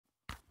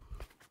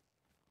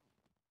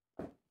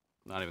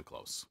Not even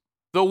close.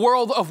 The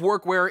world of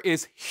workwear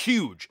is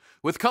huge,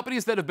 with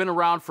companies that have been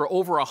around for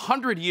over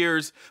 100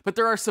 years, but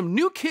there are some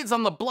new kids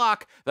on the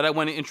block that I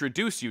want to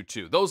introduce you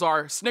to. Those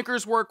are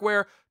Snickers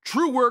Workwear,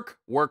 Truewerk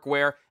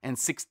Workwear, and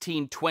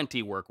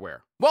 1620 Workwear.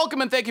 Welcome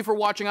and thank you for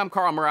watching. I'm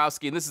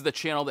Murawski, and this is the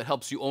channel that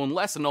helps you own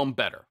less and own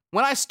better.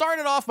 When I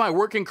started off my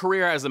working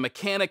career as a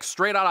mechanic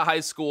straight out of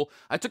high school,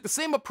 I took the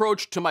same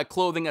approach to my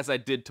clothing as I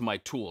did to my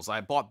tools.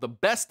 I bought the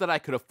best that I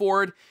could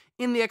afford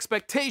in the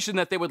expectation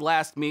that they would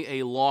last me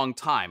a long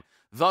time,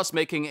 thus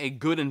making a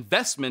good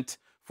investment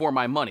for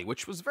my money,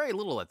 which was very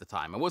little at the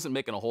time. I wasn't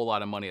making a whole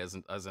lot of money as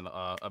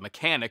a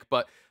mechanic,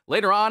 but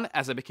later on,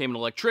 as I became an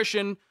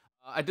electrician,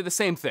 I did the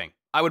same thing.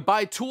 I would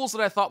buy tools that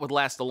I thought would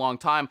last a long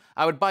time.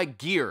 I would buy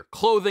gear,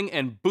 clothing,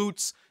 and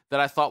boots that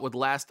I thought would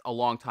last a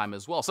long time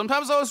as well.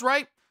 Sometimes I was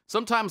right,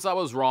 sometimes I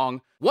was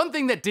wrong. One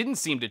thing that didn't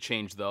seem to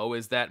change, though,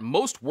 is that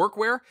most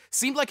workwear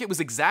seemed like it was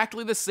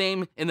exactly the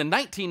same in the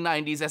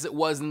 1990s as it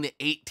was in the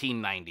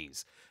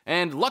 1890s.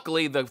 And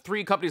luckily, the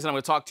three companies that I'm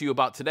going to talk to you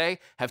about today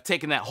have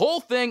taken that whole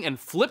thing and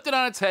flipped it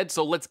on its head,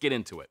 so let's get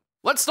into it.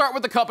 Let's start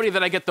with the company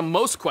that I get the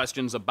most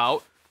questions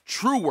about,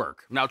 Truewerk.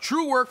 Now,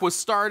 Truewerk was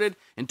started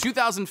in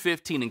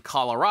 2015 in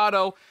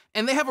Colorado,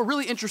 and they have a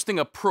really interesting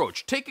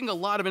approach, taking a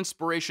lot of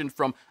inspiration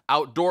from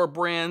outdoor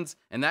brands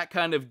and that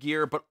kind of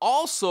gear, but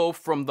also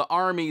from the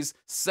Army's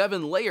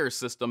 7-layer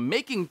system,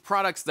 making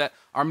products that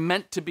are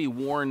meant to be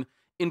worn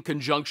in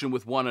conjunction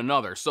with one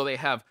another. So they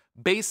have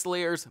base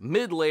layers,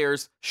 mid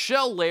layers,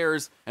 shell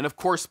layers, and of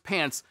course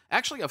pants.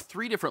 Actually have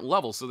 3 different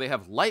levels. So they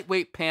have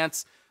lightweight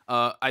pants,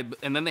 and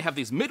then they have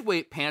these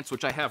mid-weight pants,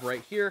 which I have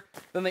right here.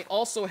 Then they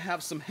also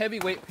have some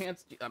heavyweight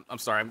pants. I'm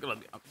sorry,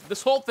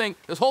 this whole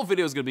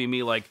video is gonna be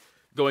me like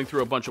going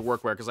through a bunch of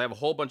workwear because I have a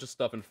whole bunch of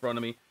stuff in front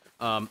of me.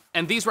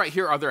 And these right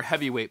here are their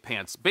heavyweight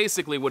pants.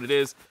 Basically what it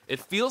is, it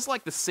feels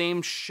like the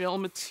same shell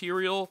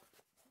material,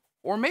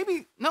 or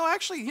maybe, no,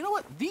 actually, you know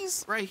what?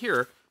 These right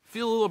here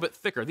feel a little bit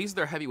thicker. These are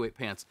their heavyweight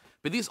pants,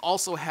 but these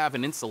also have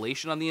an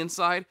insulation on the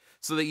inside,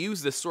 so they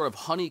use this sort of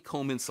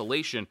honeycomb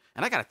insulation.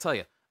 And I gotta tell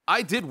you,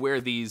 I did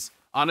wear these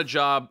on a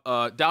job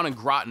down in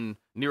Groton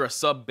near a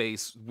sub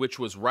base, which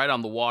was right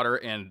on the water,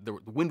 and the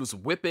wind was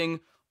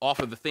whipping off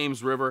of the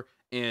Thames River,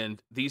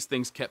 and these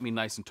things kept me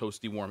nice and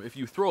toasty warm. If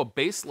you throw a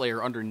base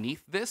layer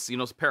underneath this, you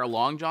know, a pair of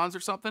long johns or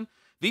something,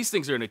 these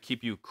things are gonna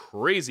keep you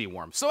crazy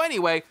warm. So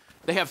anyway,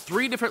 they have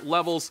 3 different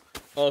levels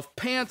of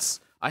pants.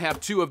 I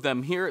have 2 of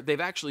them here. They've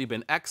actually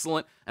been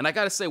excellent, and I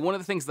gotta say, one of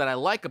the things that I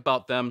like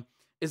about them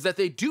is that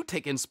they do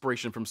take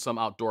inspiration from some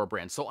outdoor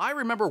brands. So I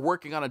remember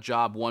working on a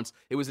job once.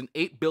 It was an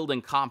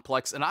 8-building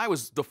complex, and I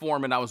was the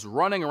foreman. I was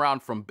running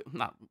around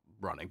not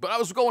running, but I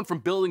was going from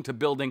building to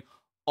building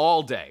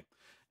all day.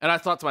 And I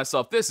thought to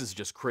myself, this is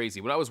just crazy.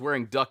 When I was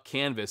wearing duck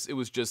canvas, it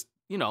was just,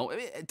 you know,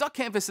 duck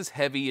canvas is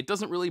heavy. It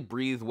doesn't really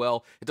breathe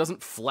well. It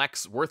doesn't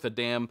flex worth a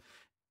damn.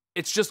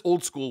 It's just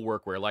old school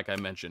workwear, like I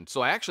mentioned. So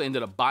I actually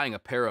ended up buying a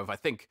pair of, I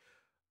think,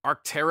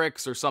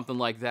 Arc'teryx or something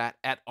like that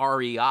at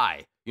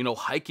REI, you know,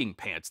 hiking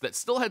pants that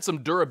still had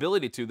some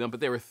durability to them, but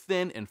they were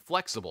thin and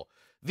flexible.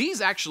 These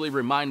actually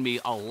remind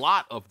me a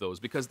lot of those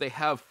because they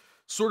have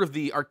sort of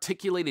the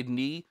articulated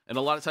knee, and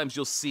a lot of times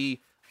you'll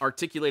see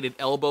articulated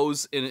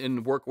elbows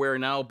in workwear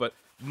now, but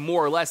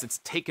more or less it's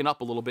taken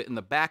up a little bit in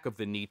the back of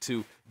the knee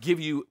to give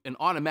you an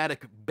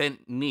automatic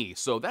bent knee.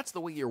 So that's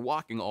the way you're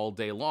walking all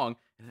day long,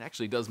 and it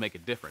actually does make a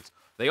difference.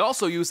 They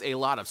also use a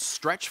lot of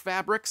stretch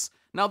fabrics.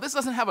 Now, this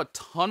doesn't have a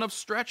ton of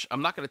stretch.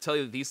 I'm not gonna tell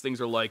you that these things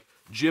are like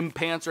gym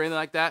pants or anything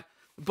like that,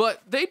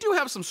 but they do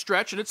have some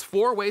stretch, and it's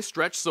 4-way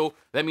stretch, so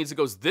that means it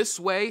goes this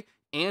way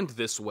and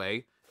this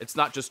way. It's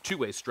not just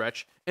 2-way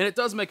stretch, and it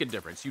does make a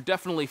difference. You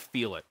definitely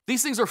feel it.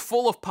 These things are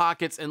full of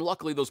pockets, and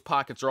luckily those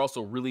pockets are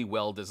also really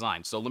well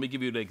designed. So let me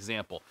give you an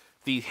example.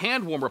 The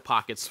hand warmer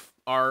pockets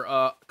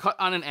are cut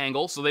on an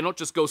angle, so they don't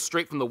just go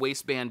straight from the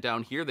waistband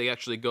down here. They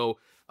actually go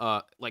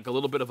like a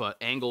little bit of an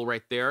angle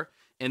right there.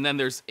 And then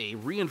there's a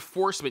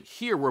reinforcement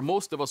here where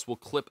most of us will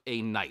clip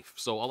a knife.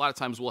 So a lot of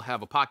times we'll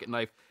have a pocket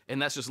knife, and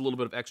that's just a little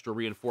bit of extra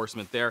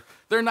reinforcement there.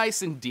 They're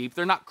nice and deep.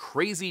 They're not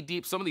crazy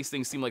deep. Some of these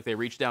things seem like they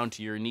reach down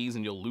to your knees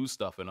and you'll lose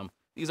stuff in them.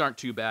 These aren't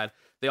too bad.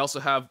 They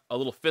also have a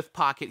little 5th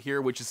pocket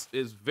here, which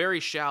is very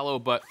shallow,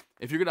 but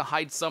if you're gonna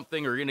hide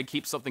something or you're gonna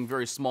keep something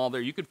very small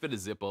there, you could fit a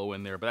Zippo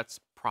in there, but that's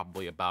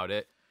probably about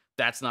it.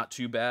 That's not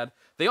too bad.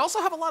 They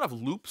also have a lot of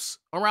loops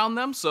around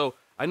them. So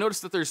I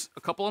noticed that there's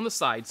a couple on the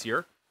sides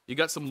here. You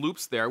got some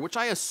loops there, which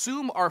I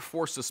assume are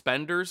for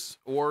suspenders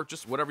or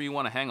just whatever you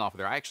want to hang off of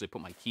there. I actually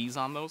put my keys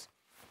on those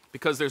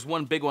because there's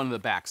one big one in the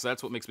back, so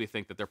that's what makes me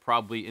think that they're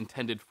probably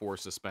intended for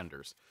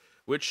suspenders.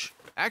 Which,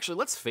 actually,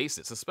 let's face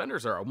it,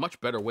 suspenders are a much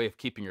better way of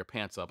keeping your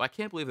pants up. I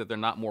can't believe that they're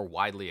not more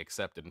widely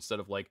accepted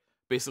instead of like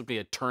basically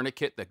a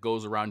tourniquet that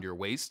goes around your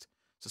waist.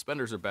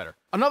 Suspenders are better.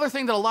 Another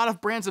thing that a lot of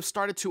brands have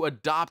started to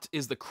adopt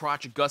is the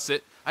crotch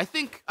gusset. I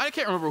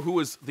can't remember who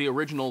was the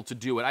original to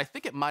do it. I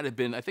think it might have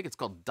been, I think it's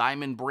called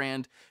Diamond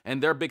brand,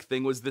 and their big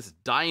thing was this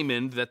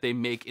diamond that they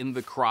make in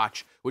the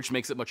crotch, which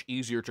makes it much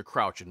easier to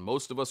crouch. And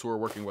most of us who are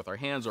working with our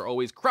hands are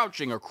always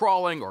crouching or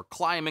crawling or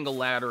climbing a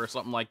ladder or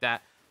something like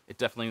that. it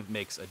definitely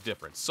makes a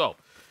difference. So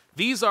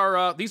these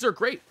are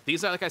great.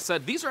 These are, like I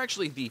said, these are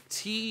actually the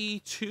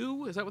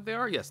T2. Is that what they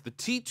are? Yes, the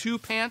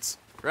T2 pants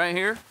right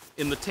here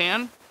in the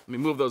tan. Let me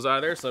move those out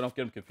of there so I don't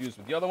get them confused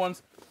with the other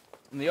ones.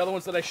 And the other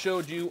ones that I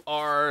showed you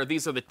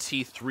these are the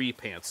T3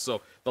 pants.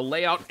 So the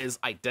layout is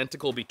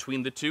identical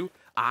between the two,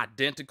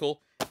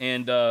 identical.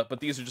 And but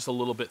these are just a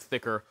little bit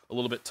thicker, a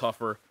little bit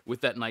tougher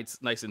with that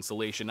nice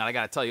insulation. And I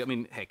gotta tell you, I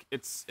mean, heck,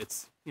 it's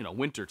you know,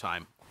 winter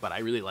time, but I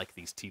really like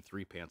these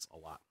T3 pants a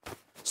lot.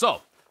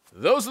 So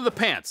those are the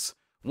pants.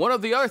 One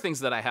of the other things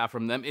that I have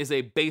from them is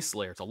a base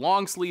layer. It's a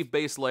long sleeve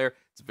base layer.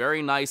 It's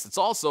very nice. It's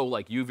also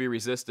like UV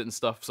resistant and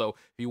stuff. So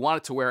if you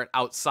wanted to wear it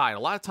outside, a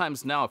lot of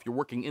times now, if you're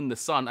working in the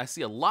sun, I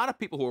see a lot of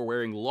people who are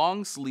wearing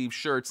long sleeve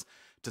shirts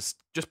to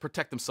just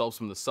protect themselves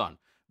from the sun.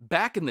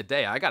 Back in the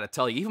day, I gotta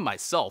tell you, even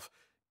myself,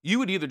 you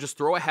would either just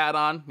throw a hat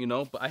on, you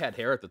know, but I had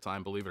hair at the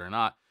time, believe it or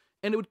not,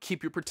 and it would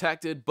keep you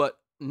protected. But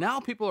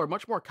now people are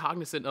much more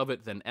cognizant of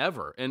it than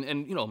ever.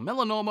 And you know,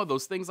 melanoma,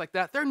 those things like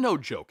that, they're no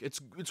joke.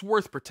 It's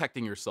worth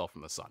protecting yourself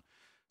from the sun.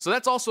 So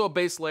that's also a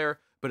base layer,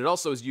 but it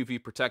also is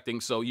UV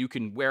protecting, so you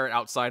can wear it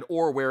outside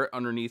or wear it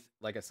underneath,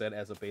 like I said,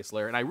 as a base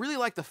layer. And I really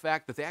like the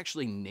fact that they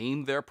actually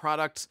name their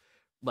products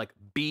like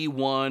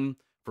B1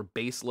 for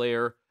base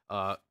layer,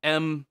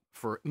 M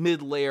for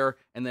mid layer,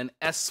 and then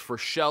S for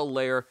shell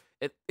layer.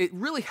 It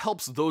really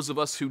helps those of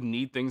us who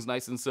need things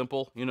nice and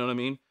simple, you know what I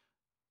mean?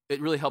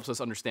 It really helps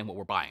us understand what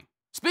we're buying.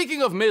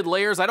 Speaking of mid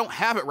layers, I don't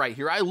have it right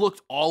here. I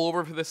looked all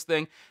over for this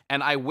thing,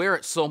 and I wear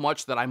it so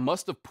much that I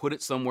must have put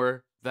it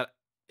somewhere that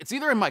it's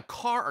either in my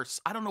car or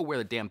I don't know where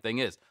the damn thing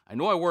is. I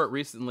know I wore it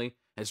recently,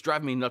 and it's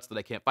driving me nuts that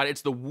I can't find it.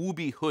 It's the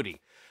Wooby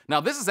hoodie. Now,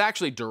 this is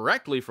actually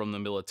directly from the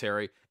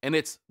military, and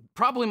it's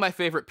probably my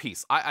favorite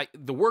piece.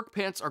 The work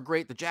pants are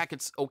great. The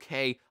jacket's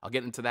okay. I'll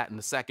get into that in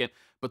a second.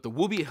 But the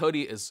Wooby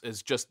hoodie is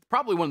just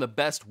probably one of the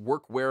best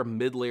workwear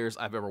mid layers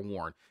I've ever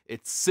worn.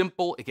 It's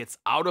simple. It gets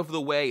out of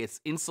the way.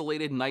 It's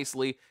insulated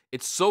nicely.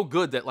 It's so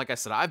good that, like I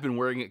said, I've been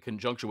wearing it in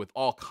conjunction with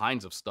all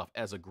kinds of stuff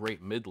as a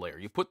great mid layer.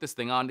 You put this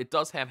thing on. It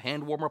does have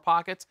hand warmer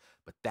pockets,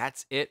 but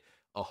that's it.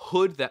 A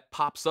hood that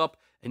pops up,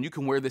 and you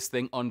can wear this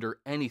thing under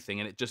anything,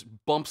 and it just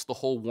bumps the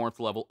whole warmth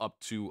level up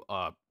to,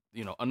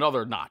 you know,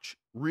 another notch.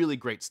 Really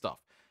great stuff.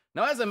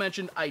 Now, as I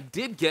mentioned, I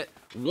did get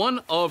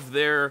one of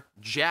their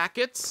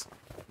jackets.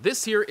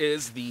 This here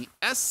is the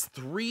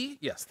S3.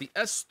 Yes, the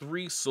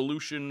S3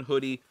 Solution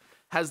hoodie.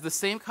 Has the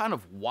same kind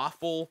of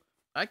waffle,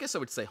 I guess I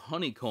would say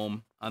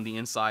honeycomb on the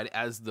inside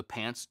as the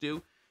pants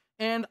do.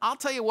 And I'll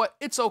tell you what,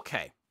 it's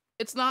okay.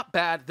 It's not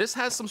bad. This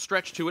has some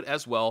stretch to it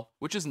as well,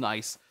 which is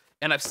nice.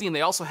 And I've seen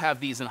they also have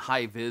these in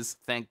high vis,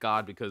 thank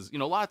God, because, you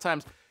know, a lot of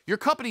times your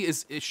company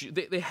is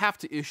they have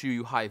to issue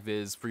you high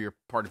vis for your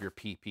part of your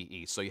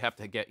PPE. So you have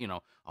to get, you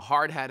know, a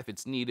hard hat if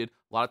it's needed.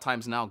 A lot of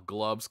times now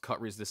gloves, cut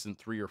resistant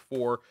 3 or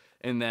 4,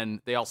 and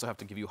then they also have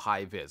to give you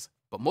high vis.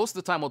 But most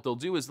of the time what they'll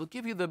do is they'll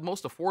give you the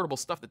most affordable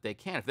stuff that they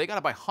can. If they got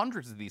to buy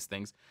hundreds of these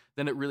things,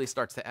 then it really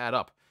starts to add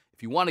up.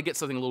 If you want to get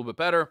something a little bit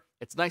better,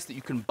 it's nice that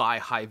you can buy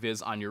high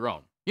vis on your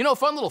own. You know,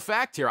 fun little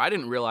fact here, I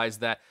didn't realize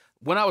that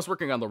when I was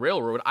working on the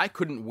railroad, I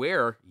couldn't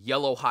wear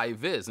yellow high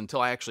vis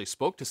until I actually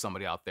spoke to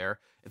somebody out there.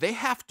 They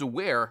have to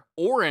wear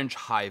orange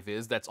high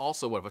vis that's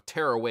also of a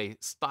tearaway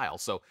style.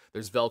 So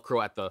there's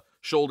Velcro at the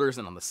shoulders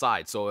and on the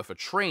side. So if a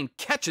train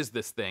catches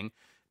this thing,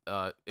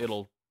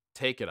 it'll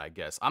take it, I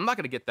guess. I'm not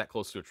going to get that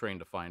close to a train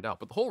to find out.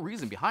 But the whole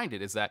reason behind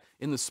it is that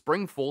in the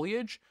spring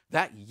foliage,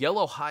 that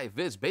yellow high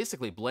vis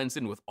basically blends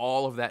in with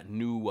all of that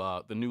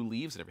the new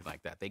leaves and everything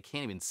like that. They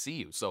can't even see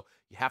you. So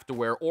you have to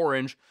wear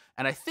orange.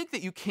 And I think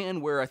that you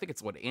can wear, I think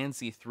it's what,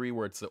 ANSI 3,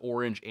 where it's the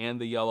orange and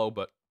the yellow.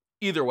 But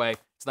either way,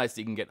 it's nice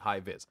that you can get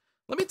high vis.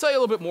 Let me tell you a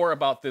little bit more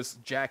about this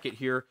jacket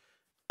here.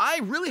 I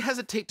really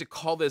hesitate to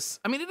call this,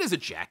 I mean, it is a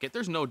jacket,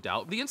 there's no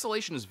doubt. The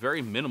insulation is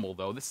very minimal,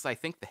 though. This is, I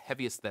think, the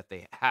heaviest that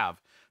they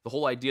have. The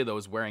whole idea, though,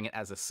 is wearing it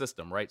as a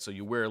system, right? So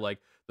you wear, like,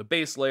 the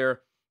base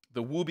layer,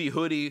 the Wooby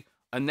hoodie,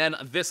 and then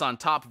this on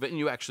top of it, and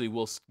you actually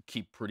will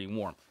keep pretty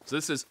warm. So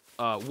this is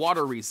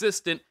water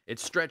resistant,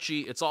 it's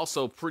stretchy, it's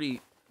also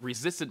pretty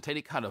resistant to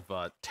any kind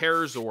of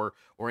tears or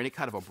any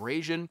kind of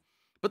abrasion.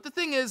 But the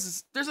thing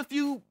is, there's a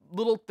few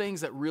little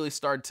things that really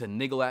started to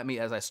niggle at me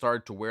as I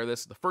started to wear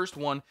this. The first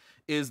one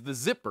is the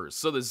zippers.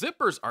 So the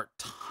zippers are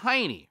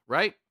tiny,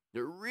 right?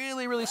 They're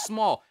really, really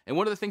small. And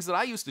one of the things that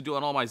I used to do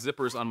on all my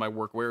zippers on my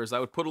workwear is I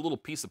would put a little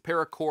piece of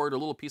paracord, a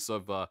little piece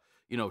of,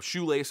 you know,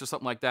 shoelace or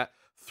something like that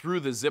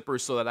through the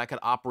zippers so that I could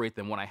operate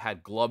them when I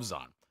had gloves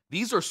on.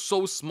 These are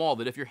so small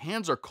that if your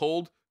hands are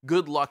cold,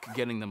 good luck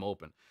getting them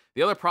open.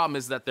 The other problem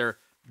is that they're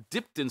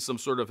dipped in some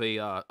sort of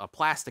a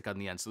plastic on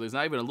the end, so there's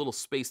not even a little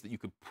space that you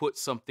could put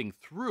something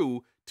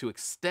through to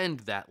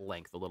extend that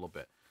length a little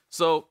bit.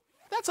 So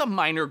that's a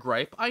minor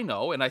gripe, I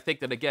know, and I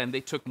think that, again,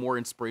 they took more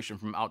inspiration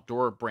from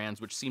outdoor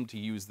brands which seem to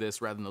use this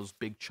rather than those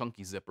big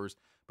chunky zippers.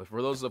 But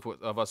for those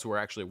of us who are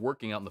actually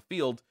working out in the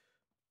field,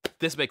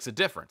 this makes a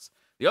difference.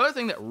 The other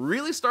thing that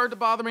really started to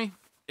bother me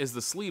is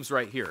the sleeves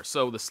right here.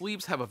 So the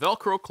sleeves have a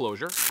Velcro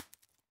closure,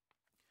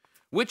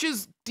 which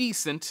is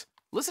decent.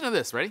 Listen to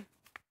this, ready?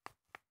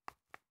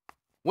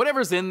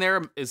 Whatever's in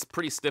there is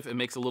pretty stiff. It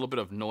makes a little bit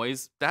of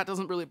noise. That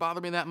doesn't really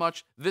bother me that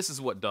much. This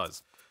is what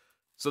does.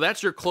 So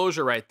that's your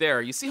closure right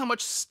there. You see how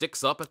much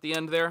sticks up at the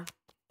end there?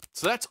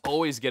 So that's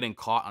always getting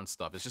caught on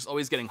stuff. It's just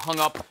always getting hung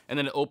up, and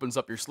then it opens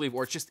up your sleeve,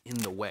 or it's just in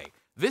the way.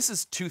 This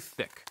is too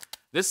thick.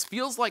 This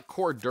feels like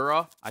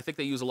Cordura. I think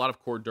they use a lot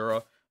of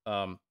Cordura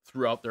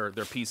throughout their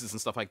pieces and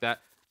stuff like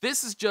that.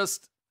 This is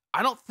just,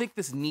 I don't think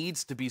this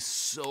needs to be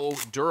so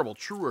durable.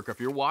 Truewerk,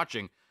 if you're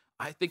watching,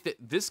 I think that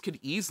this could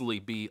easily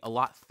be a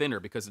lot thinner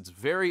because it's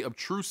very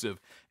obtrusive,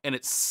 and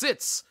it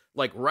sits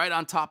like right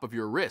on top of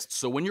your wrist.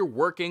 So when you're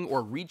working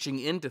or reaching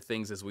into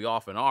things, as we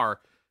often are,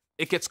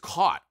 it gets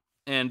caught.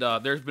 And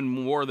there's been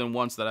more than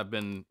once that I've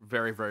been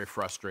very, very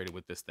frustrated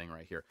with this thing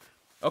right here.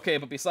 Okay,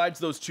 but besides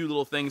those two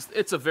little things,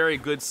 it's a very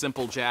good,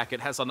 simple jacket.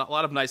 It has a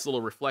lot of nice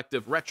little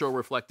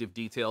retro-reflective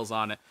details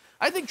on it.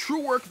 I think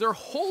Truewerk, their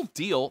whole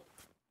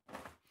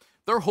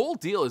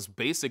deal is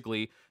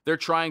basically they're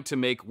trying to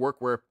make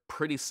workwear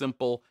pretty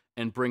simple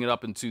and bring it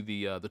up into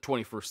the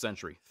 21st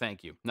century.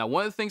 Thank you. Now,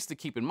 one of the things to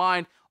keep in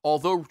mind,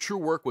 although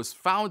Truewerk was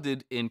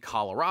founded in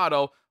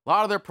Colorado, a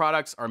lot of their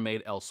products are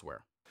made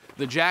elsewhere.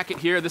 The jacket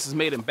here, this is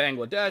made in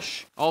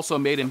Bangladesh, also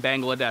made in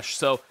Bangladesh.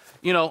 So,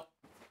 you know,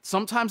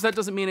 sometimes that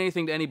doesn't mean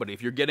anything to anybody.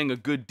 If you're getting a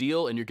good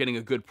deal and you're getting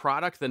a good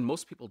product, then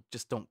most people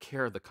just don't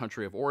care the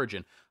country of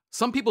origin.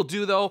 Some people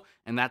do, though,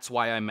 and that's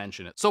why I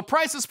mention it. So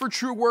prices for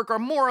Truewerk are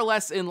more or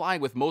less in line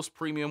with most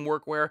premium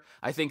workwear.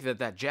 I think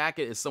that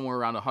jacket is somewhere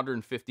around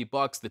 150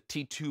 bucks. The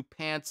T2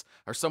 pants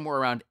are somewhere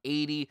around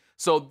 80.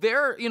 So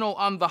they're, you know,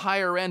 on the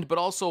higher end, but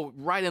also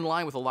right in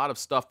line with a lot of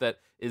stuff that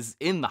is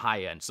in the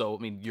high end. So, I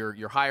mean,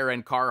 your higher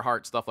end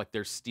Carhartt stuff, like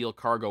their steel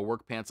cargo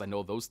work pants, I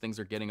know those things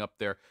are getting up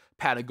there.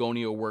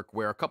 Patagonia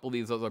workwear, a couple of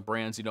these other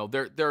brands, you know,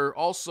 they're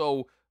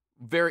also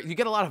you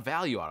get a lot of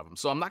value out of them.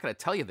 So I'm not going to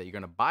tell you that you're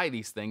going to buy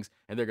these things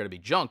and they're going to be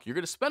junk. You're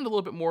going to spend a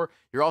little bit more.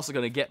 You're also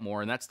going to get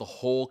more. And that's the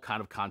whole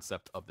kind of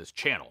concept of this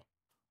channel.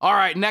 All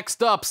right,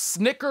 next up,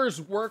 Snickers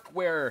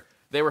Workwear.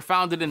 They were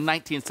founded in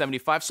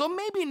 1975, so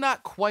maybe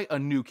not quite a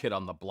new kid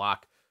on the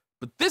block.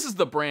 But this is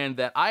the brand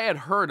that I had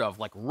heard of,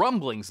 like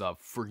rumblings of,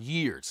 for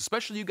years,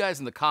 especially you guys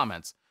in the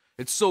comments.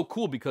 It's so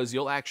cool because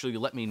you'll actually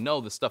let me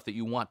know the stuff that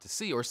you want to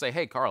see, or say,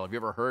 hey, Carl, have you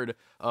ever heard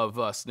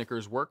of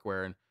Snickers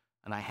Workwear?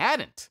 And I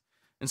hadn't.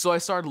 And so I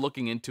started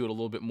looking into it a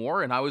little bit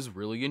more, and I was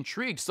really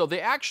intrigued. So they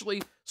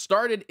actually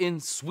started in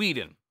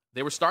Sweden.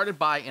 They were started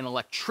by an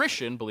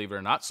electrician, believe it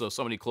or not, so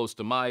somebody close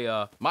to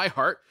my my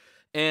heart.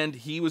 And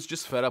he was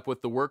just fed up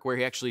with the workwear.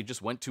 He actually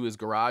just went to his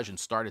garage and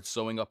started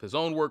sewing up his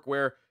own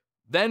workwear.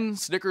 Then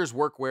Snickers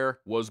Workwear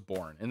was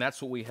born, and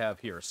that's what we have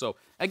here. So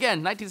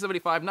again,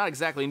 1975, not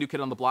exactly a new kid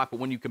on the block, but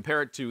when you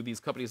compare it to these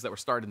companies that were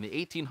started in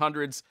the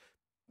 1800s,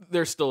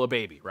 they're still a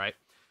baby, right?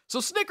 So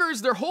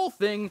Snickers, their whole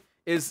thing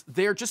is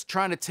they're just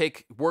trying to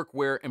take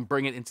workwear and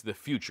bring it into the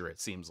future,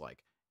 it seems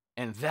like.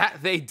 And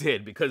that they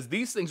did, because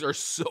these things are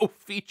so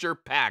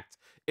feature-packed,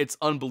 it's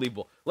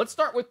unbelievable. Let's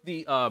start with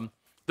the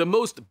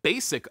most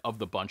basic of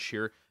the bunch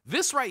here.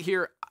 This right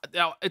here,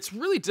 now, it's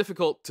really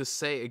difficult to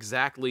say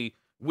exactly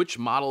which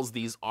models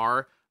these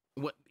are.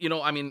 You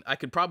know, I mean, I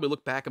could probably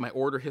look back at my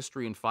order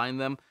history and find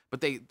them,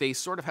 but they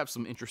sort of have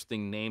some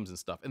interesting names and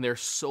stuff, and they're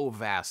so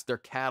vast. Their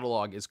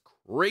catalog is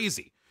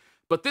crazy.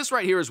 But this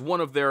right here is one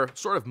of their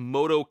sort of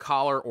moto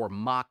collar or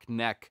mock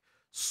neck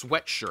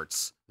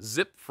sweatshirts,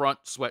 zip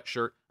front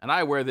sweatshirt, and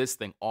I wear this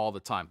thing all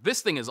the time.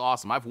 This thing is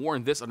awesome. I've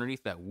worn this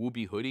underneath that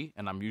Wooby hoodie,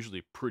 and I'm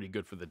usually pretty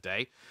good for the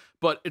day.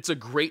 But it's a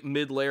great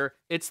mid-layer.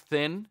 It's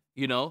thin,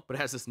 you know, but it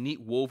has this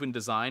neat woven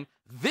design.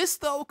 This,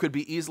 though, could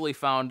be easily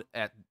found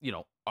at, you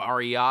know,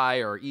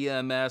 REI or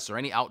EMS or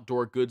any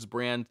outdoor goods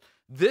brand.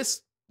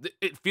 This,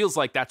 it feels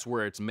like that's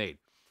where it's made.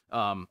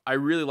 I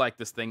really like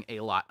this thing a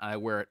lot, and I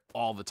wear it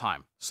all the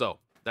time. So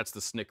that's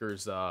the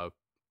Snickers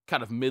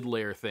kind of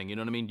mid-layer thing, you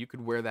know what I mean? You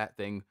could wear that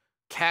thing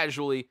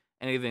casually,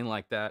 anything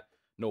like that,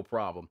 no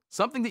problem.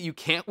 Something that you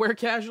can't wear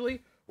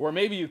casually, or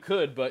maybe you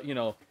could, but, you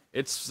know,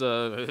 it's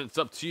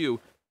up to you,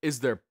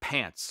 is their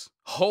pants.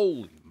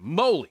 Holy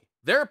moly.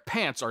 Their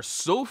pants are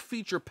so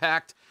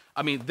feature-packed.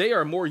 I mean, they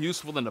are more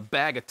useful than a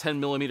bag of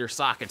 10mm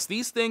sockets.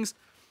 These things,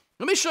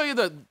 let me show you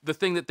the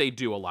thing that they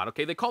do a lot,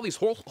 okay? They call these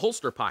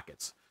holster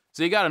pockets.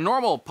 So you got a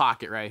normal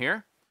pocket right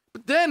here,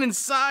 but then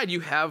inside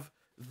you have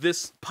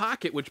this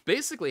pocket, which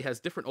basically has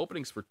different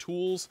openings for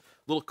tools,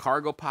 little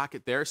cargo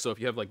pocket there. So if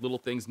you have like little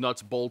things,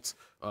 nuts, bolts,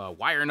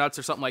 wire nuts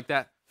or something like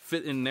that,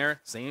 fit in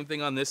there. Same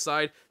thing on this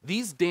side.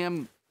 These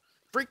damn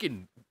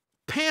freaking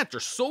pants are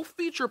so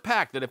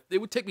feature-packed that it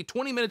would take me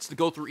 20 minutes to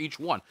go through each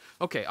one.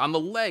 Okay, on the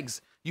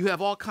legs, you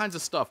have all kinds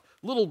of stuff.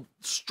 Little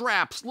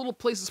straps, little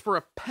places for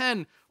a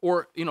pen,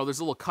 or, you know, there's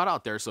a little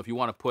cutout there, so if you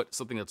want to put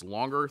something that's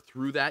longer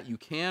through that, you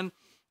can.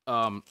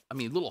 I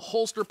mean, little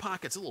holster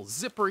pockets, a little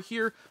zipper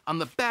here. On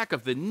the back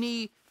of the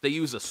knee, they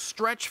use a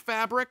stretch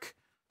fabric.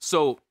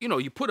 So, you know,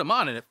 you put them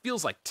on and it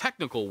feels like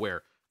technical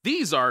wear.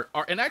 These are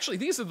and actually,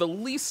 these are the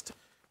least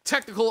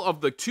technical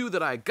of the two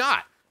that I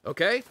got,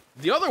 okay?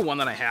 The other one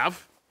that I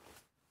have,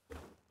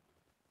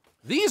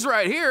 these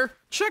right here,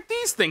 check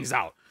these things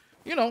out.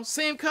 you know,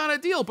 same kind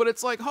of deal, but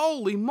it's like,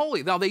 holy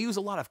moly. Now, they use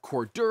a lot of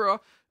Cordura.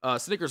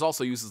 Snickers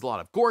also uses a lot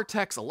of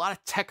Gore-Tex, a lot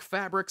of tech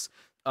fabrics.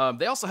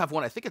 They also have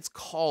one, I think it's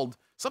called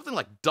something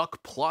like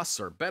Duck Plus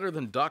or Better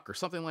Than Duck or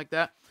something like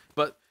that.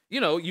 But, you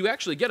know, you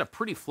actually get a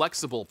pretty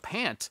flexible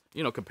pant,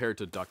 you know, compared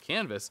to Duck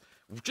Canvas,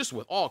 just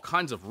with all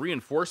kinds of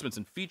reinforcements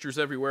and features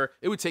everywhere.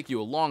 It would take you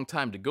a long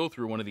time to go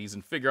through one of these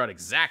and figure out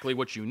exactly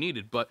what you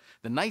needed. But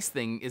the nice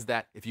thing is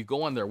that if you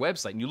go on their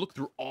website and you look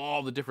through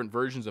all the different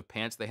versions of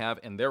pants they have,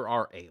 and there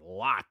are a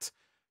lot,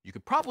 you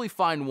could probably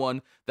find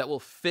one that will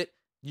fit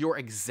your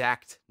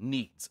exact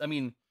needs. I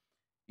mean,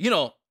 you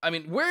know,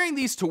 wearing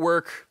these to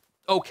work,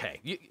 okay.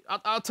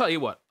 I'll tell you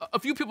what, a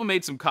few people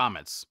made some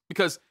comments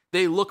because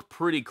they look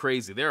pretty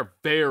crazy. They're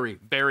very,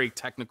 very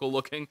technical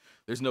looking.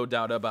 There's no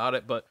doubt about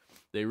it, but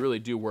they really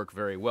do work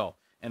very well.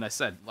 And I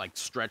said, like,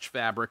 stretch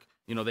fabric.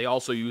 You know, they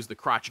also use the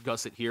crotch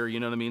gusset here, you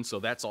know what I mean?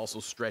 So that's also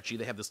stretchy.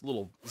 They have this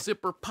little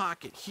zipper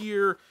pocket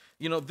here.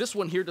 You know, this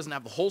one here doesn't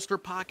have the holster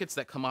pockets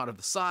that come out of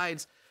the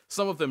sides.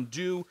 Some of them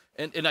do,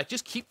 and I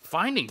just keep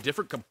finding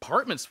different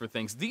compartments for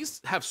things. These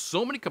have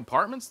so many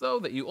compartments, though,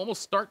 that you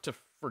almost start to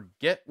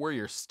forget where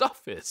your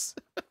stuff is.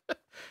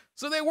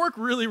 So they work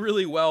really,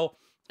 really well.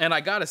 And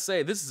I gotta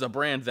say, this is a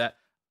brand that,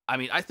 I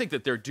mean, I think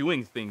that they're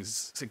doing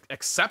things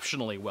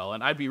exceptionally well.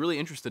 And I'd be really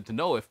interested to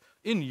know if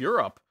in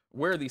Europe,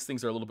 where these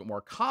things are a little bit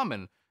more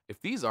common,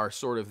 if these are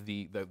sort of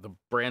the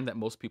brand that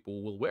most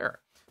people will wear.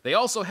 They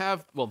also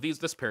have, well,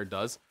 this pair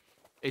does,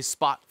 a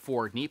spot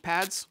for knee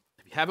pads.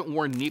 If you haven't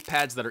worn knee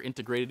pads that are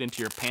integrated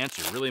into your pants,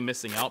 you're really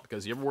missing out,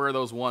 because you ever wear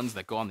those ones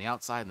that go on the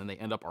outside and then they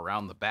end up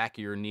around the back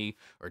of your knee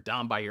or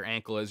down by your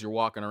ankle as you're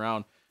walking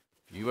around.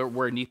 If you ever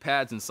wear knee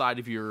pads inside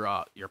of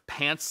your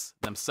pants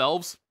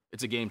themselves,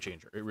 it's a game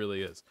changer. It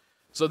really is.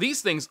 So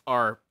these things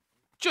are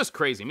just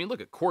crazy. I mean,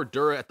 look at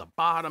Cordura at the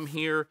bottom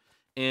here,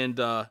 and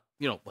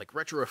you know, like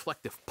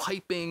retroreflective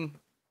piping.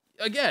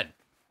 Again,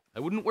 I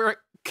wouldn't wear it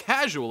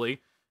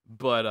casually,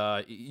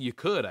 but you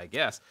could, I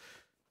guess.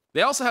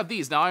 They also have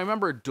these. Now, I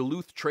remember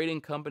Duluth Trading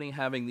Company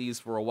having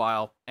these for a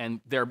while, and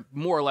they're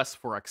more or less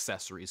for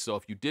accessories. So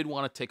if you did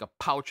want to take a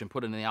pouch and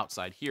put it on the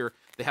outside here,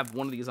 they have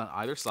one of these on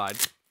either side.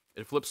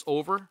 It flips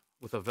over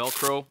with a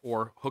Velcro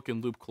or hook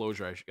and loop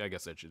closure, I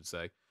guess I should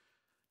say.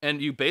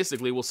 And you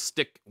basically will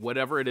stick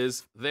whatever it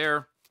is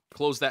there,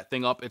 close that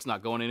thing up, it's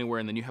not going anywhere,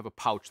 and then you have a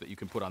pouch that you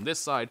can put on this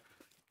side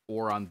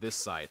or on this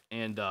side.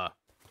 And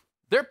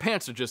their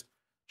pants are just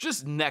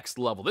next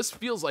level. This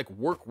feels like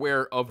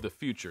workwear of the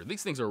future.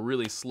 These things are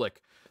really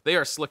slick. They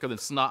are slicker than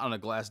snot on a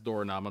glass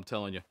doorknob, I'm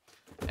telling you.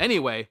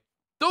 Anyway,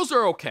 those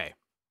are okay.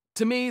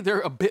 To me,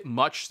 they're a bit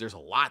much. There's a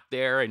lot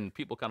there, and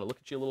people kind of look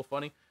at you a little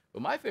funny.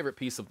 But my favorite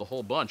piece of the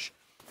whole bunch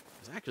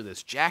is actually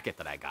this jacket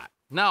that I got.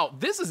 Now,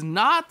 this is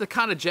not the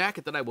kind of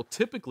jacket that I will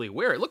typically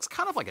wear. It looks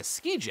kind of like a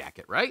ski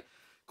jacket, right?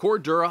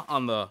 Cordura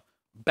on the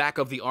back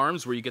of the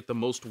arms where you get the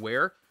most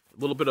wear. A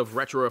little bit of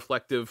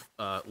retroreflective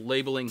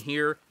labeling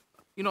here.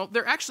 You know,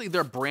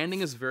 their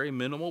branding is very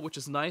minimal, which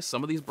is nice.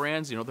 Some of these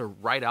brands, you know, they're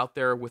right out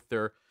there with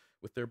their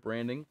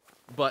branding.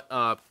 But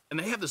and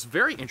they have this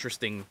very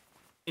interesting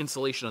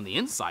insulation on the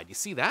inside. You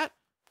see that?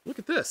 Look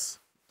at this.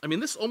 I mean,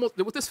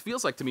 what this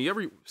feels like to me, you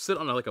ever sit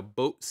on like a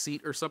boat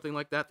seat or something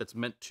like that that's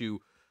meant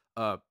to,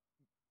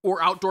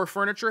 or outdoor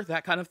furniture,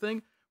 that kind of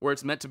thing, where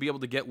it's meant to be able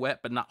to get wet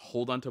but not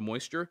hold onto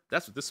moisture?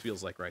 That's what this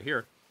feels like right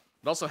here.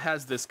 It also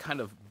has this kind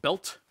of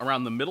belt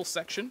around the middle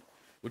section,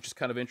 which is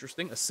kind of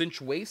interesting, a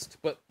cinch waist.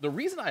 But the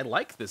reason I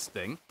like this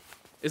thing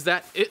is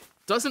that it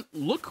doesn't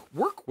look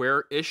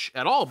workwear-ish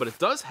at all, but it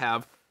does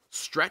have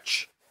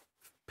stretch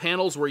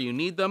panels where you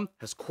need them,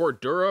 has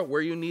Cordura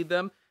where you need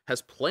them,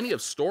 has plenty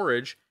of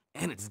storage,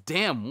 and it's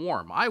damn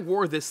warm. I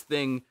wore this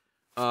thing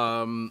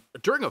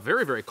during a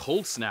very, very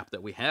cold snap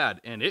that we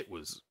had, and it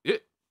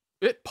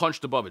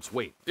punched above its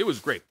weight. It was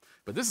great.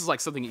 But this is like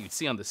something that you'd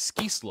see on the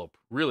ski slope,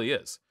 really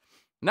is.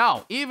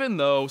 Now, even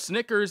though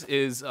Snickers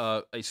is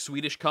a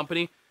Swedish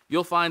company,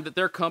 you'll find that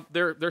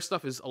their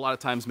stuff is a lot of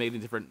times made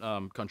in different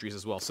countries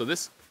as well. So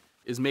this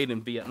is made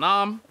in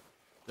Vietnam.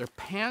 Their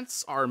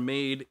pants are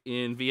made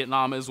in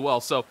Vietnam as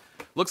well. So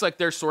looks like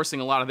they're sourcing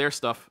a lot of their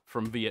stuff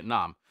from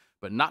Vietnam,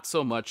 but not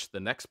so much the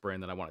next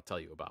brand that I want to tell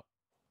you about.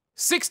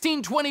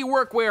 1620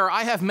 Workwear.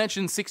 I have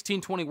mentioned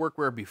 1620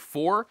 Workwear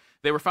before.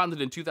 They were founded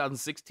in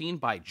 2016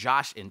 by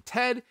Josh and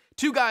Ted,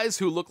 two guys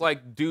who look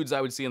like dudes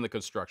I would see on the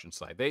construction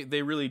site.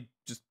 They really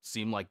just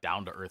seem like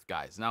down-to-earth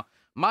guys. Now,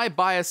 my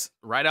bias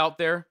right out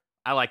there,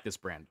 I like this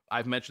brand.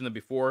 I've mentioned them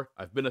before.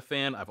 I've been a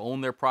fan. I've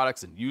owned their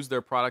products and used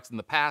their products in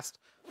the past.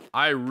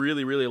 I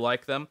really, really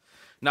like them.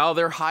 Now,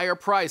 they're higher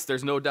priced.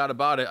 There's no doubt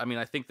about it. I mean,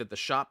 I think that the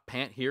shop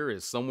pant here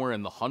is somewhere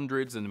in the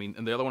hundreds. And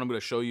the other one I'm going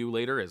to show you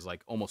later is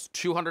like almost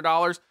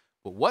 $200.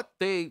 But what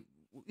they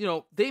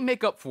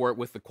make up for it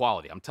with the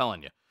quality. I'm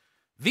telling you.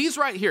 These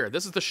right here,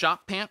 this is the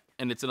shop pant,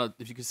 and it's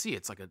if you can see,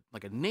 it's like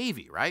a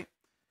navy, right?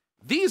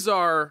 These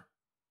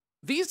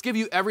give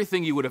you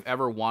everything you would have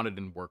ever wanted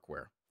in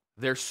workwear.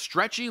 They're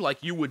stretchy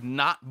like you would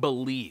not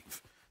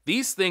believe.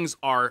 These things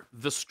are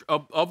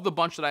of the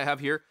bunch that I have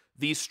here,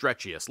 the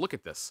stretchiest. Look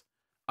at this.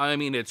 I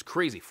mean, it's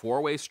crazy.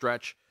 4-way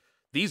stretch.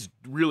 these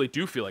really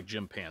do feel like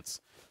gym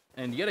pants.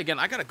 And yet again,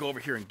 I gotta go over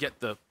here and get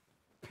the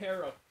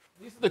pair of,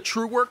 these are the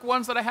Truewerk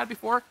ones that I had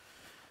before.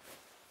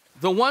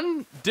 The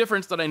one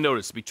difference that I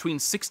noticed between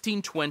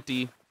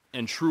 1620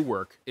 and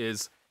Truewerk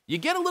is you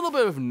get a little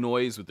bit of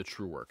noise with the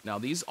Truewerk. Now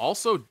these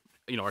also,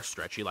 you know, are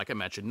stretchy, like I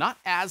mentioned, not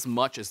as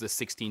much as the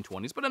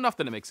 1620s, but enough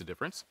that it makes a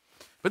difference.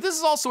 But this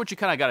is also what you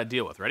kind of got to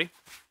deal with. Ready?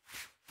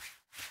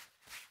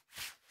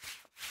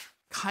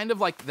 Kind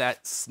of like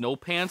that snow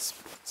pants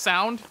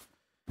sound.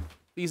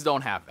 These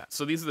don't have that.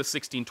 So these are the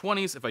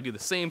 1620s. If I do the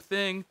same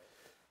thing,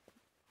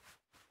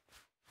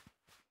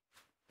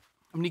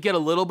 I mean, you get a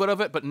little bit of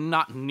it, but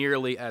not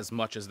nearly as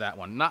much as that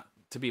one. Not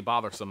to be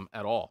bothersome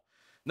at all.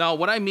 Now,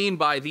 what I mean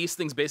by these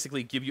things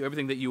basically give you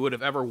everything that you would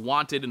have ever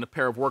wanted in a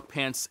pair of work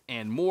pants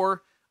and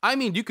more. I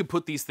mean, you could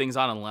put these things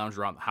on and lounge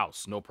around the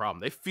house, no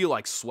problem. They feel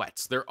like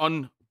sweats. They're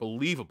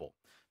unbelievable.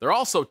 They're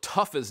also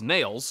tough as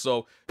nails,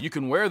 so you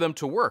can wear them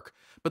to work.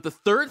 But the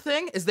third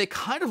thing is they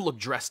kind of look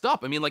dressed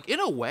up. I mean, like, in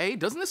a way,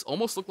 doesn't this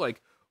almost look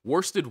like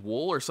worsted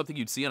wool or something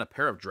you'd see on a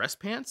pair of dress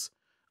pants?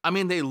 I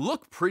mean, they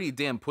look pretty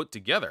damn put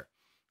together.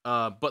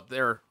 But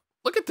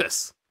look at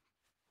this.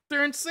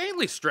 They're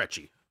insanely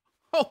stretchy.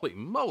 Holy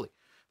moly.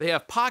 They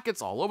have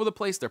pockets all over the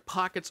place. Their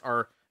pockets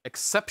are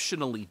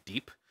exceptionally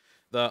deep.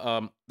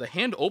 The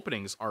hand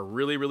openings are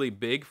really, really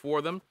big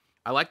for them.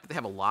 I like that they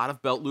have a lot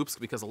of belt loops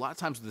because a lot of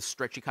times with this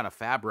stretchy kind of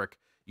fabric,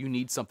 you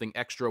need something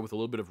extra with a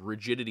little bit of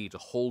rigidity to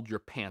hold your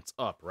pants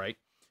up, right?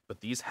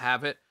 But these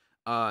have it.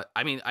 I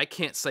mean, I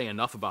can't say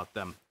enough about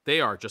them.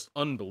 They are just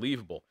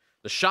unbelievable.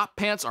 The shop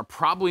pants are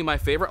probably my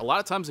favorite. A lot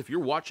of times if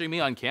you're watching me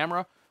on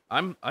camera,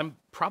 I'm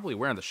probably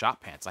wearing the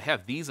shop pants. I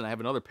have these and I have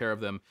another pair of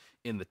them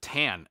in the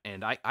tan,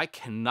 and I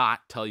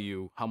cannot tell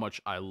you how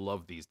much I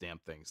love these damn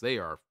things. They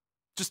are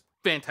just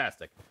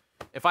fantastic.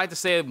 If I had to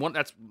say one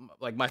that's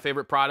like my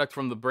favorite product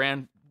from the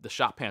brand, the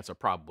shop pants are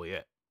probably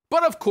it.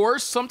 But of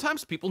course,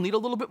 sometimes people need a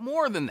little bit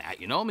more than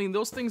that, you know? I mean,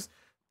 those things,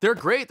 they're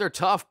great, they're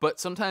tough, but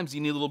sometimes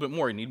you need a little bit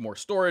more. You need more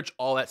storage,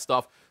 all that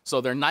stuff. So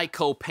their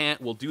Nyko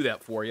pant will do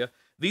that for you.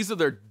 These are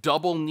their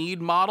double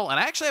kneed model, and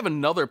I actually have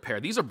another pair.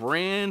 These are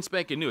brand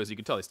spanking new. As you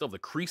can tell, they still have the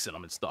crease in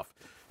them and stuff.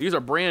 These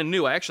are brand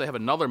new. I actually have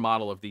another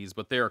model of these,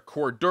 but they are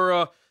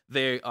Cordura.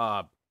 They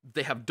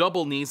have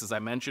double knees, as I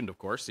mentioned, of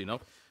course, you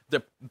know.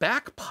 The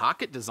back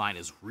pocket design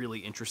is really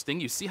interesting.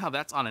 You see how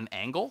that's on an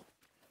angle?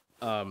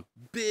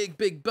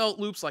 Big belt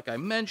loops, like I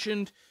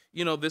mentioned.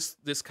 You know,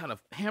 this kind of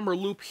hammer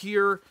loop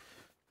here.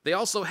 They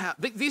also have,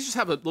 these just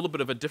have a little bit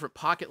of a different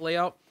pocket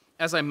layout.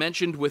 As I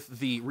mentioned with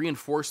the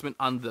reinforcement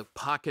on the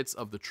pockets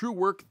of the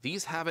Truewerk,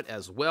 these have it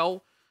as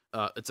well.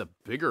 It's a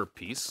bigger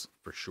piece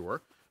for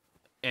sure.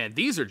 And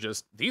these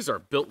are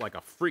built like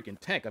a freaking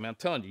tank. I mean, I'm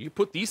telling you, you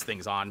put these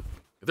things on,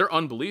 they're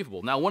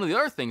unbelievable. Now, one of the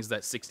other things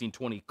that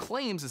 1620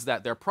 claims is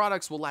that their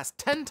products will last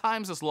 10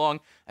 times as long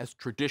as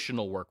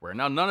traditional workwear.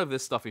 Now, none of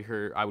this stuff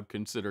here I would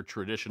consider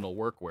traditional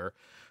workwear,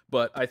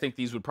 but I think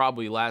these would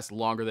probably last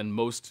longer than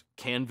most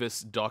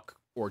canvas, duck,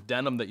 or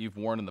denim that you've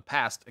worn in the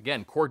past.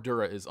 Again,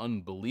 Cordura is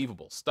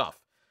unbelievable stuff.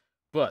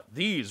 But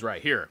these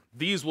right here,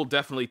 these will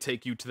definitely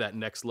take you to that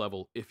next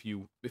level if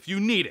you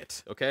need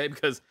it, okay?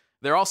 Because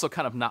they're also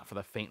kind of not for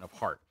the faint of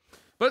heart.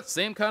 But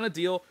same kind of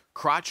deal,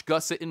 crotch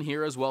gusset in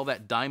here as well,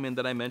 that diamond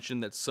that I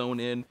mentioned that's sewn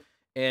in,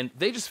 and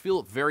they just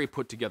feel very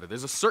put together.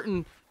 There's a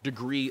certain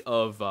degree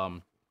of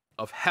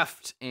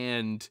heft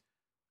and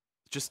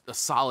just a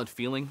solid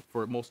feeling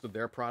for most of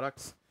their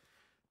products.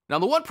 Now,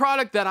 the one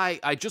product that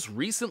I just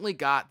recently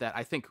got that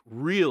I think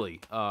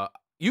really,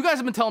 you guys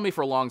have been telling me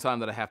for a long time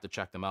that I have to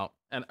check them out,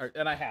 and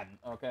I hadn't,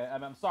 okay?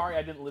 I'm sorry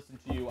I didn't listen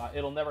to you.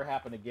 It'll never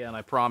happen again,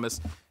 I promise,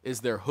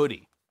 is their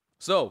hoodie.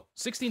 So,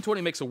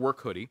 1620 makes a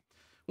work hoodie.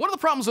 One of the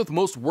problems with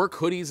most work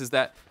hoodies is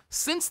that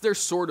since they're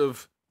sort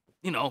of,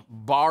 you know,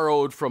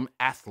 borrowed from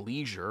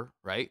athleisure,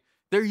 right?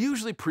 They're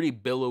usually pretty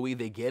billowy.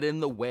 They get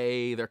in the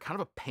way. They're kind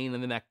of a pain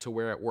in the neck to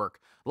wear at work.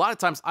 A lot of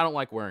times, I don't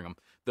like wearing them.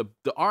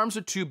 The arms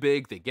are too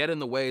big. They get in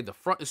the way. The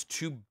front is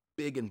too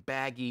big and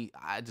baggy.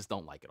 I just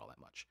don't like it all that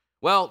much.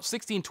 Well,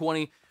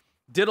 1620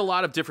 did a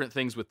lot of different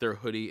things with their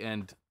hoodie,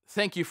 and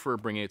thank you for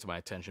bringing it to my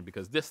attention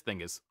because this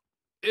thing is,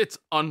 it's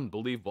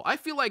unbelievable. I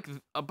feel like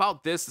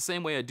about this the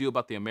same way I do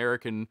about the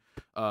American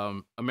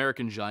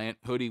Giant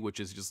hoodie,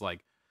 which is just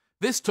like,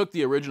 this took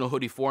the original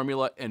hoodie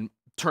formula and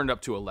turned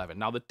up to 11.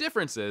 Now, the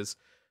difference is,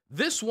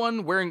 this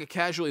one, wearing it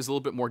casually, is a little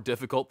bit more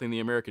difficult than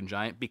the American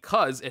Giant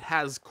because it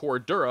has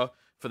Cordura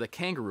for the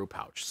kangaroo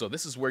pouch. So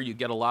this is where you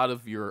get a lot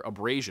of your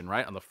abrasion,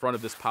 right? On the front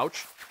of this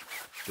pouch.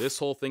 This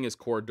whole thing is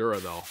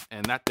Cordura, though,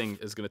 and that thing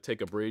is going to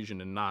take abrasion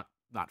and not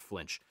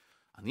flinch.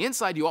 On the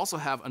inside, you also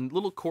have a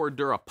little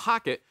Cordura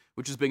pocket,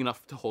 which is big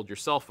enough to hold your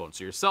cell phone.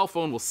 So your cell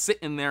phone will sit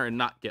in there and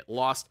not get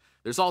lost.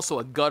 There's also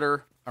a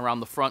gutter around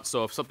the front,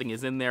 so if something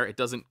is in there, it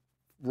doesn't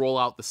roll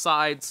out the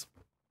sides.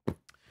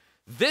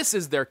 This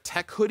is their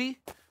tech hoodie,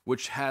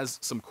 which has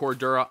some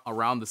Cordura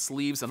around the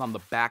sleeves and on the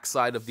back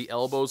side of the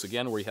elbows,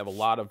 again, where you have a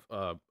lot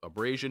of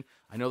abrasion.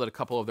 I know that a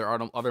couple of their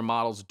other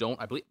models don't.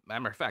 I believe,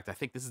 matter of fact, I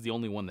think this is the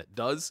only one that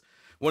does.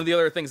 One of the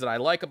other things that I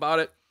like about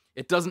it,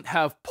 it doesn't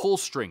have pull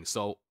strings.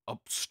 So a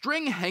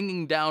string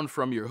hanging down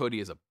from your hoodie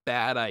is a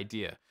bad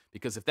idea,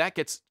 because if that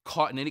gets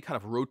caught in any kind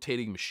of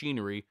rotating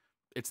machinery,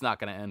 it's not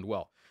going to end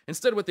well.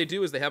 Instead, what they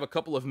do is they have a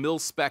couple of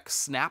mil-spec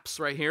snaps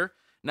right here.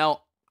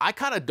 Now, I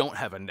kind of don't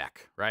have a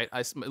neck, right?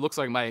 It looks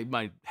like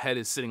my head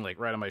is sitting like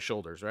right on my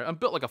shoulders, right? I'm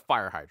built like a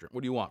fire hydrant.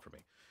 What do you want from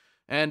me?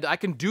 And I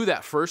can do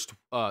that first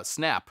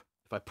snap.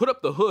 If I put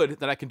up the hood,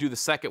 then I can do the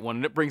second one,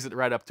 and it brings it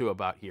right up to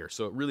about here.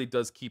 So it really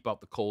does keep out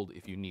the cold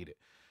if you need it.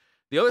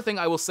 The other thing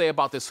I will say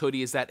about this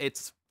hoodie is that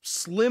it's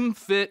slim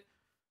fit,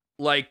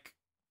 like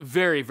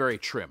very, very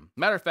trim.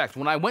 Matter of fact,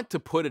 when I went to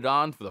put it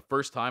on for the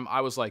first time,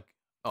 I was like,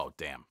 oh,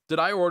 damn, did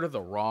I order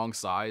the wrong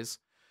size?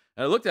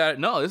 And I looked at it,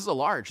 no, this is a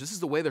large. This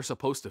is the way they're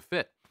supposed to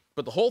fit.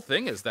 But the whole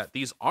thing is that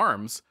these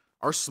arms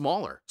are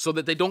smaller so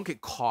that they don't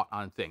get caught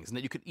on things, and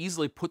that you could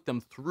easily put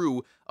them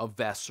through a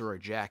vest or a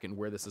jacket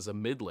where this is a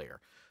mid layer.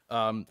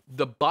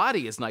 The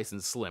body is nice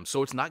and slim,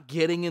 so it's not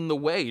getting in the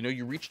way. You know,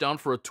 you reach down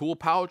for a tool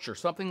pouch or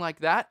something like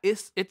that,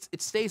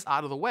 it stays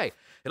out of the way.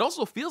 It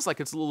also feels like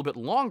it's a little bit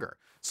longer.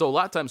 So a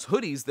lot of times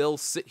hoodies, they'll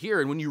sit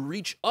here, and when you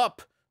reach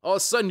up, all of a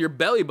sudden your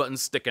belly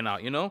button's sticking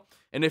out, you know?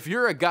 And if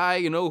you're a guy,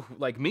 you know,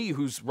 like me,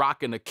 who's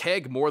rocking a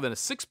keg more than a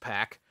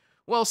six-pack,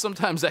 well,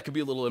 sometimes that could be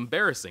a little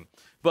embarrassing.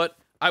 But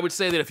I would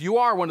say that if you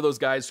are one of those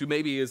guys who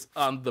maybe is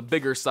on the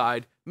bigger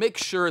side, make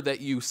sure that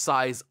you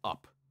size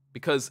up,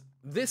 because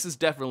this is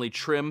definitely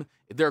trim.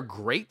 They're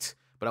great,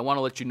 but I want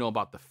to let you know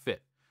about the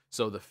fit.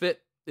 So the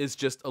fit is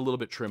just a little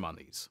bit trim on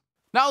these.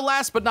 Now,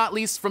 last but not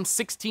least, from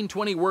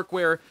 1620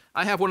 Workwear,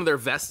 I have one of their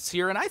vests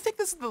here, and I think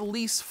this is the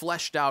least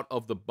fleshed out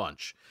of the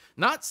bunch.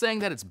 Not saying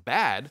that it's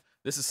bad.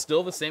 This is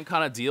still the same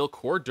kind of deal,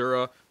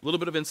 Cordura, a little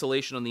bit of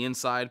insulation on the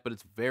inside, but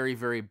it's very,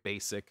 very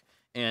basic.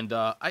 And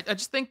I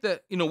just think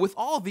that, you know, with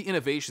all of the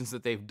innovations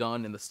that they've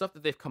done and the stuff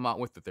that they've come out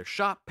with their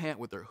shop pant,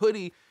 with their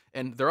hoodie,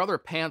 and their other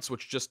pants,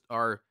 which just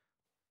are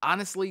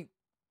honestly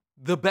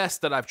the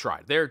best that I've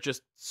tried. They're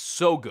just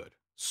so good,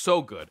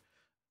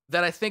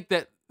 that I think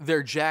that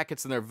their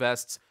jackets and their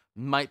vests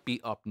might be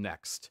up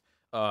next.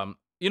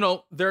 You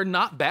know, they're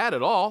not bad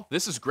at all.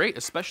 This is great,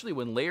 especially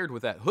when layered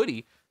with that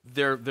hoodie.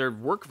 Their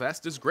work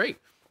vest is great.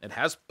 It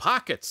has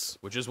pockets,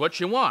 which is what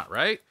you want,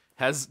 right?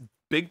 Has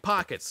big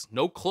pockets,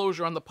 no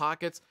closure on the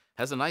pockets,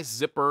 has a nice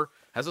zipper,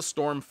 has a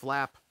storm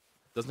flap,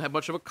 doesn't have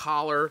much of a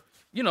collar.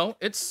 You know,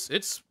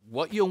 it's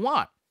what you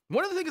want.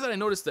 One of the things that I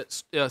noticed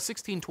that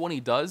 1620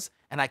 does,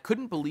 and I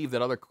couldn't believe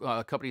that other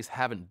companies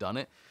haven't done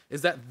it,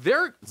 is that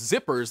their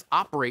zippers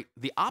operate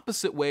the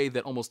opposite way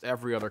that almost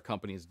every other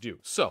companies do.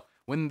 So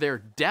when they're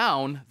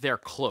down, they're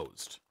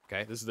closed.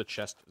 Okay, this is the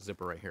chest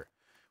zipper right here.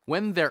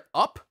 When they're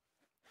up,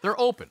 they're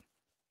open.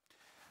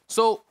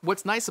 So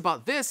what's nice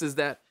about this is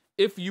that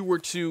if you were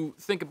to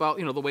think about,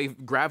 you know, the way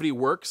gravity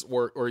works,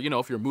 or you know,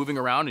 if you're moving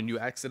around and you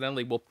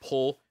accidentally will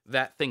pull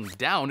that thing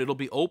down, it'll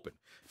be open.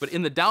 But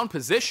in the down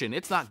position,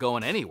 it's not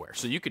going anywhere.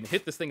 So you can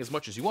hit this thing as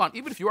much as you want.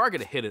 Even if you are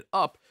going to hit it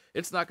up,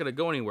 it's not going to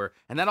go anywhere.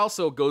 And that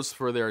also goes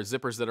for their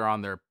zippers that are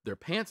on their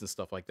pants and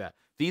stuff like that.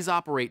 These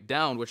operate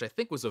down, which I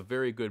think was a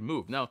very good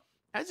move. Now,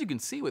 as you can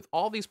see with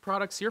all these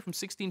products here from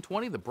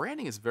 1620, the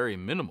branding is very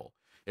minimal.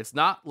 It's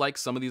not like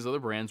some of these other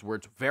brands where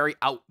it's very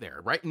out there,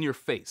 right in your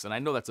face. And I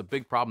know that's a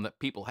big problem that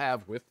people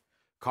have with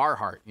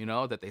Carhartt, you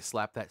know, that they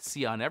slap that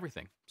C on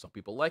everything. Some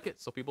people like it,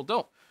 some people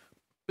don't.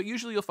 But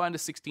usually you'll find a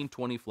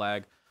 1620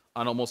 flag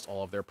on almost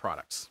all of their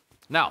products.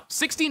 Now,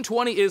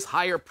 1620 is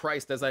higher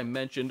priced, as I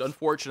mentioned.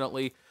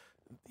 Unfortunately,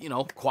 you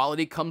know,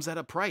 quality comes at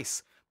a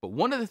price. But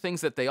one of the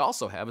things that they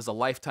also have is a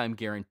lifetime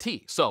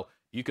guarantee. So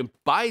you can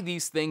buy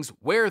these things,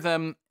 wear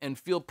them, and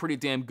feel pretty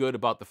damn good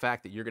about the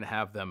fact that you're going to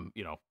have them,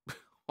 you know,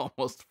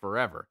 almost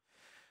forever.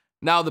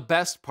 Now, the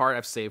best part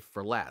I've saved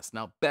for last.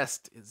 Now,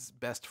 best is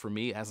best for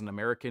me as an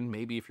American.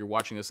 Maybe if you're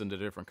watching this in a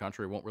different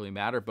country, it won't really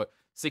matter, but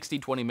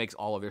 1620 makes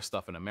all of their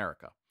stuff in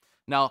America.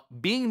 Now,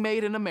 being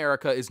made in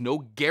America is no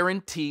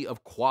guarantee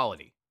of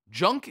quality.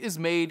 Junk is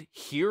made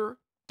here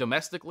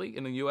domestically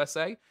in the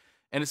USA,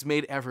 and it's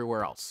made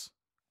everywhere else,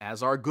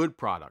 as are good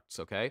products,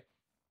 okay?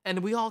 And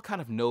we all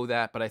kind of know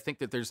that, but I think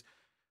that there's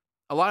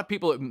a lot of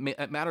people,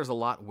 it matters a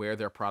lot where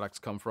their products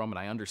come from, and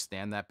I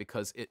understand that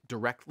because it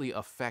directly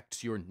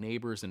affects your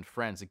neighbors and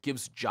friends. It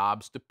gives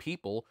jobs to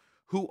people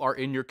who are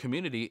in your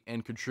community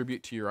and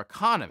contribute to your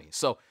economy.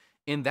 So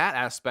in that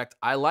aspect,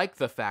 I like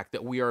the fact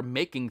that we are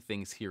making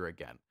things here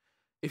again.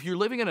 If you're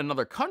living in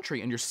another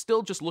country and you're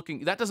still just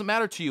looking, that doesn't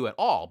matter to you at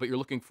all, but you're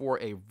looking for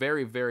a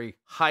very, very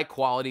high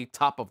quality,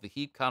 top of the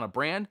heap kind of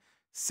brand,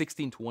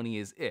 1620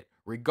 is it.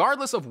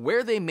 Regardless of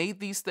where they made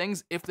these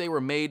things, if they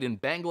were made in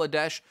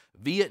Bangladesh,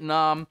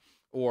 Vietnam,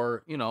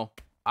 or, you know,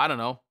 I don't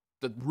know,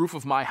 the roof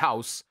of my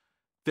house,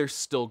 they're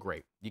still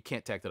great. You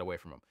can't take that away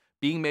from them.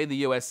 Being made in the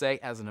USA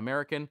as an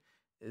American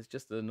is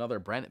just another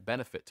brand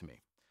benefit to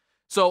me.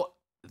 So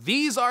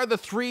these are the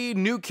three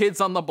new kids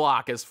on the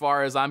block as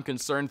far as I'm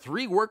concerned.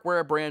 Three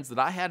workwear brands that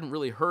I hadn't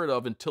really heard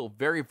of until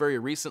very, very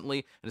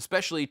recently, and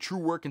especially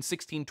Truewerk and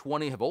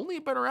 1620 have only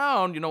been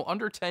around, you know,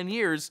 under 10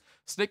 years.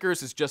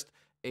 Snickers is just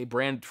a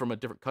brand from a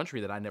different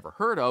country that I never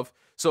heard of.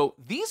 So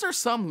these are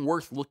some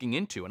worth looking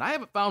into, and I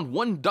haven't found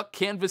one duck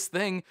canvas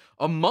thing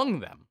among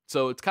them.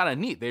 So it's kind of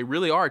neat. They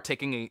really are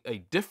taking a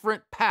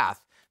different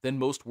path than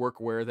most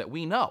workwear that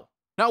we know.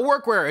 Now,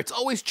 workwear, it's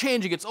always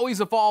changing, it's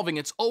always evolving,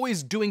 it's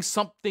always doing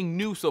something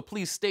new, so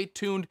please stay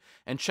tuned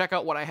and check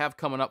out what I have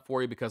coming up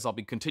for you, because I'll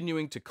be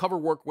continuing to cover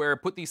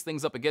workwear, put these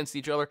things up against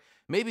each other,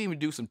 maybe even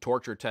do some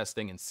torture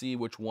testing and see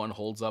which one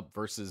holds up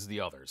versus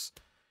the others.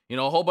 You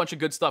know, a whole bunch of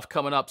good stuff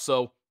coming up,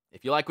 so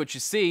if you like what you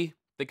see,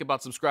 think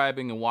about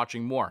subscribing and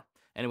watching more.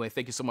 Anyway,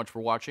 thank you so much for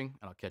watching,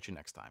 and I'll catch you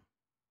next time.